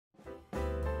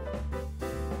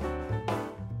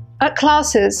At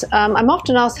classes, I'm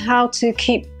often asked how to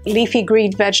keep leafy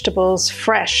green vegetables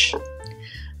fresh.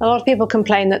 A lot of people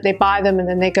complain that they buy them and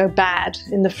then they go bad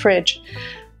in the fridge.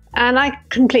 And I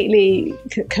completely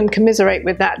can commiserate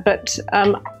with that, but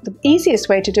the easiest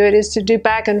way to do it is to do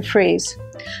bag and freeze.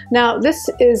 Now this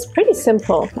is pretty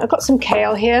simple. I've got some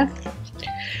kale here.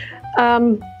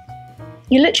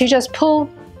 You literally just pull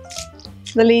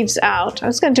the leaves out. I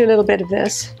was going to do a little bit of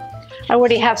this. I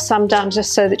already have some done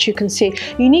just so that you can see.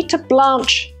 You need to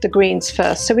blanch the greens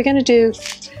first. So we're going to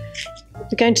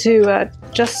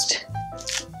just,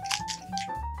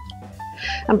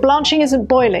 and blanching isn't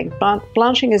boiling.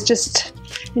 Blanching is just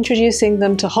introducing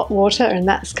them to hot water, and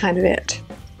that's kind of it,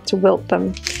 to wilt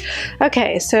them.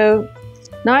 Okay, so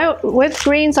now with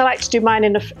greens, I like to do mine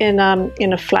in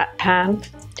a flat pan.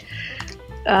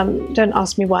 Don't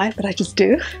ask me why, but I just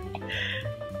do.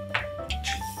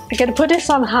 I'm going to put this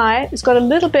on high. It's got a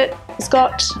little bit,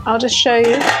 I'll just show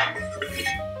you.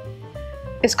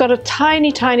 It's got a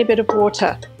tiny, tiny bit of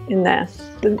water in there.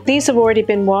 These have already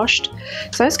been washed.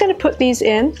 So I'm just going to put these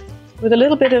in with a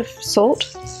little bit of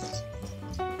salt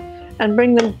and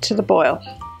bring them to the boil.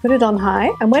 Put it on high,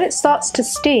 and when it starts to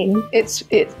steam, it's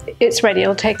ready.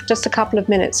 It'll take just a couple of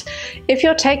minutes. If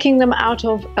you're taking them out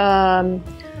of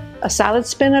a salad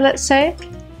spinner, let's say,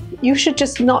 you should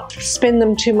just not spin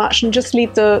them too much and just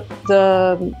leave the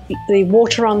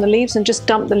water on the leaves and just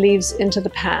dump the leaves into the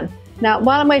pan. Now,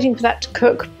 while I'm waiting for that to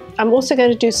cook, I'm also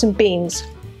going to do some beans.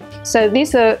 So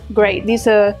these are great. These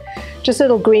are just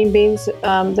little green beans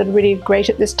that are really great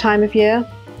at this time of year.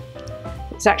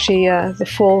 It's actually the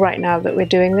fall right now that we're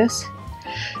doing this.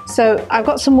 So I've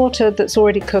got some water that's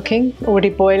already cooking,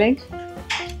 already boiling.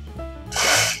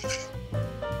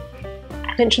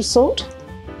 A pinch of salt.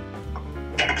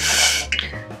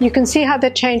 You can see how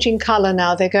they're changing color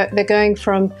now. They're going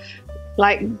from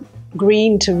like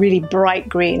green to really bright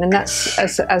green, and that's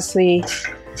as the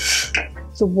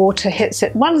water hits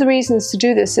it. One of the reasons to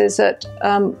do this is that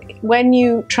when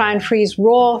you try and freeze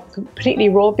completely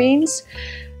raw beans,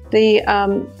 the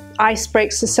ice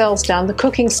breaks the cells down. The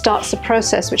cooking starts the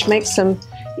process, which makes them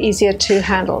easier to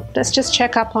handle. Let's just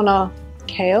check up on our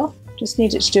kale. Just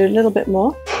need it to do a little bit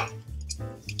more.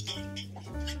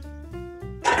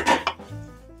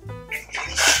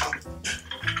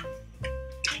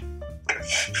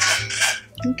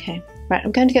 Okay, right,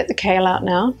 I'm going to get the kale out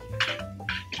now.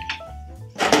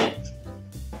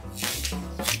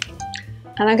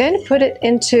 And I'm going to put it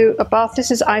into a bath. This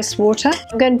is ice water.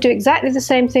 I'm going to do exactly the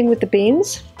same thing with the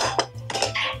beans.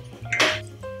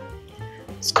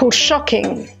 It's called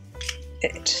shocking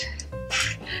it.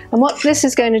 And what this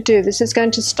is going to do, this is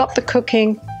going to stop the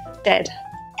cooking dead.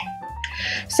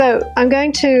 So I'm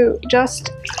going to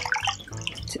just,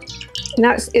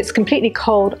 now it's completely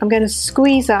cold, I'm going to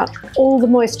squeeze out all the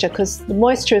moisture, because the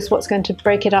moisture is what's going to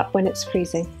break it up when it's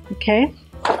freezing, okay?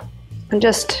 And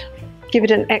just give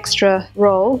it an extra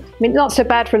roll. I mean, not so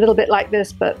bad for a little bit like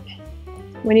this, but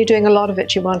when you're doing a lot of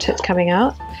it, you want it coming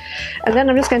out. And then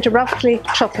I'm just going to roughly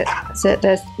chop it. That's it,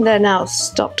 they're now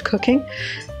stopped cooking.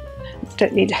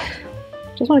 Don't need,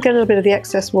 just want to get a little bit of the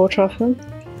excess water off them.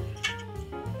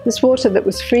 This water that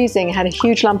was freezing had a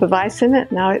huge lump of ice in it.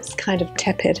 Now it's kind of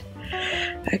tepid.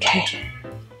 Okay,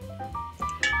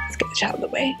 let's get this out of the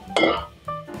way.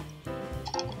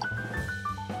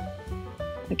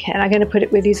 Okay, and I'm going to put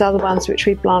it with these other ones which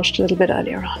we blanched a little bit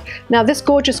earlier on. Now this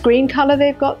gorgeous green color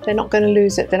they've got, they're not going to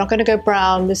lose it. They're not going to go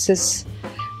brown. This is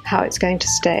how it's going to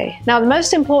stay. Now the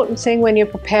most important thing when you're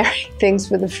preparing things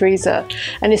for the freezer,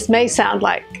 and this may sound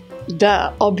like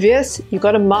obvious, you've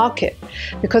got to mark it.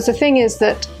 Because the thing is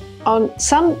that on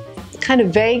some kind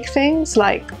of vague things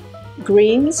like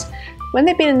greens, when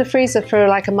they've been in the freezer for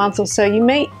like a month or so, you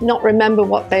may not remember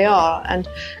what they are. And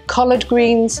collard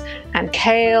greens and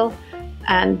kale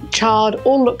and chard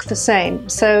all look the same.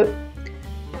 So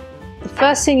the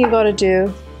first thing you've got to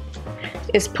do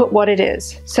is put what it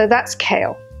is. So that's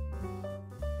kale.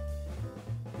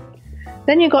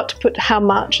 Then you've got to put how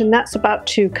much, and that's about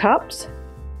 2 cups.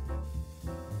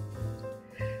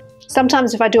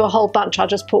 Sometimes if I do a whole bunch, I'll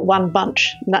just put 1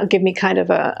 bunch, and that'll give me kind of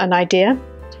an idea.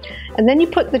 And then you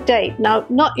put the date. Now,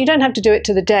 you don't have to do it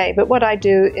to the day, but what I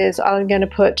do is I'm going to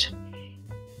put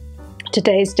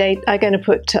today's date. I'm going to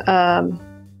put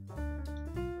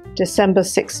December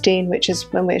 16, which is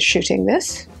when we're shooting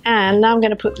this. And now I'm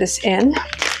going to put this in.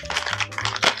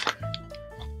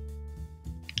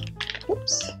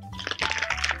 Oops.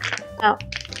 Now,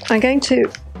 I'm going to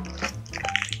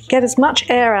get as much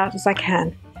air out as I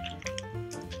can,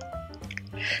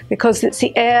 because it's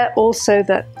the air also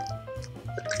that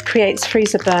creates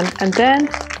freezer burn. And then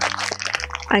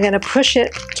I'm going to push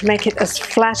it to make it as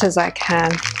flat as I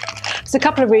can. There's a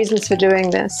couple of reasons for doing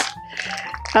this.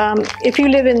 If you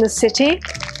live in the city,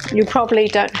 you probably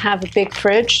don't have a big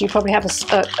fridge. You probably have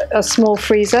a small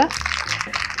freezer.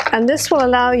 And this will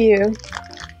allow you,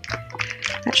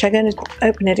 actually I'm going to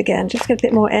open it again, just get a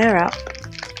bit more air out.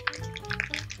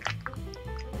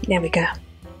 There we go.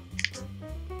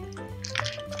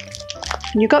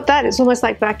 And you got that, it's almost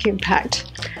like vacuum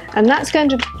packed. And that's going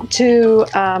to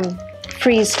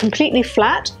freeze completely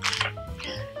flat.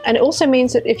 And it also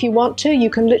means that if you want to, you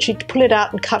can literally pull it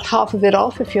out and cut half of it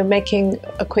off if you're making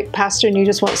a quick pasta and you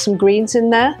just want some greens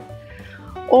in there.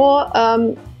 Or,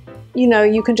 you know,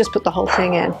 you can just put the whole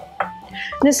thing in.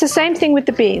 And it's the same thing with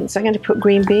the beans. I'm going to put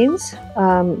green beans.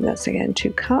 That's again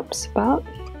 2 cups about.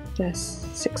 There's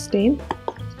 16.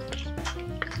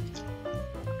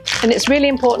 And it's really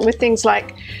important with things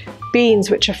like beans,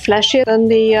 which are fleshier than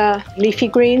the leafy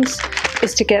greens,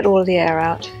 is to get all of the air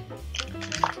out.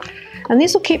 And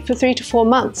these will keep for 3 to 4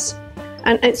 months.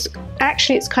 And it's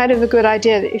kind of a good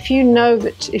idea that if you know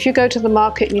that if you go to the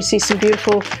market and you see some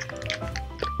beautiful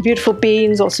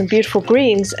beans or some beautiful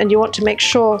greens and you want to make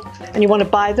sure, and you want to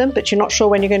buy them, but you're not sure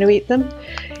when you're going to eat them,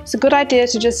 it's a good idea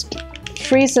to just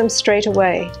freeze them straight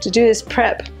away, to do this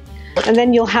prep. And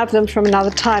then you'll have them from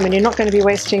another time and you're not going to be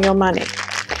wasting your money.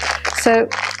 So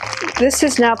this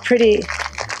is now pretty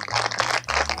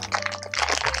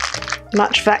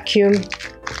much vacuum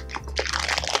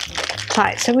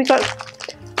tight. So we've got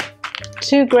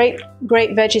 2 great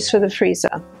veggies for the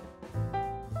freezer.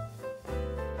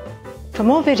 For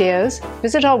more videos,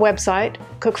 visit our website,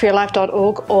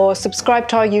 cookforyourlife.org, or subscribe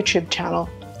to our YouTube channel.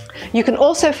 You can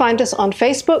also find us on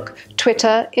Facebook,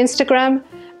 Twitter, Instagram,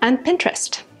 and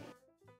Pinterest.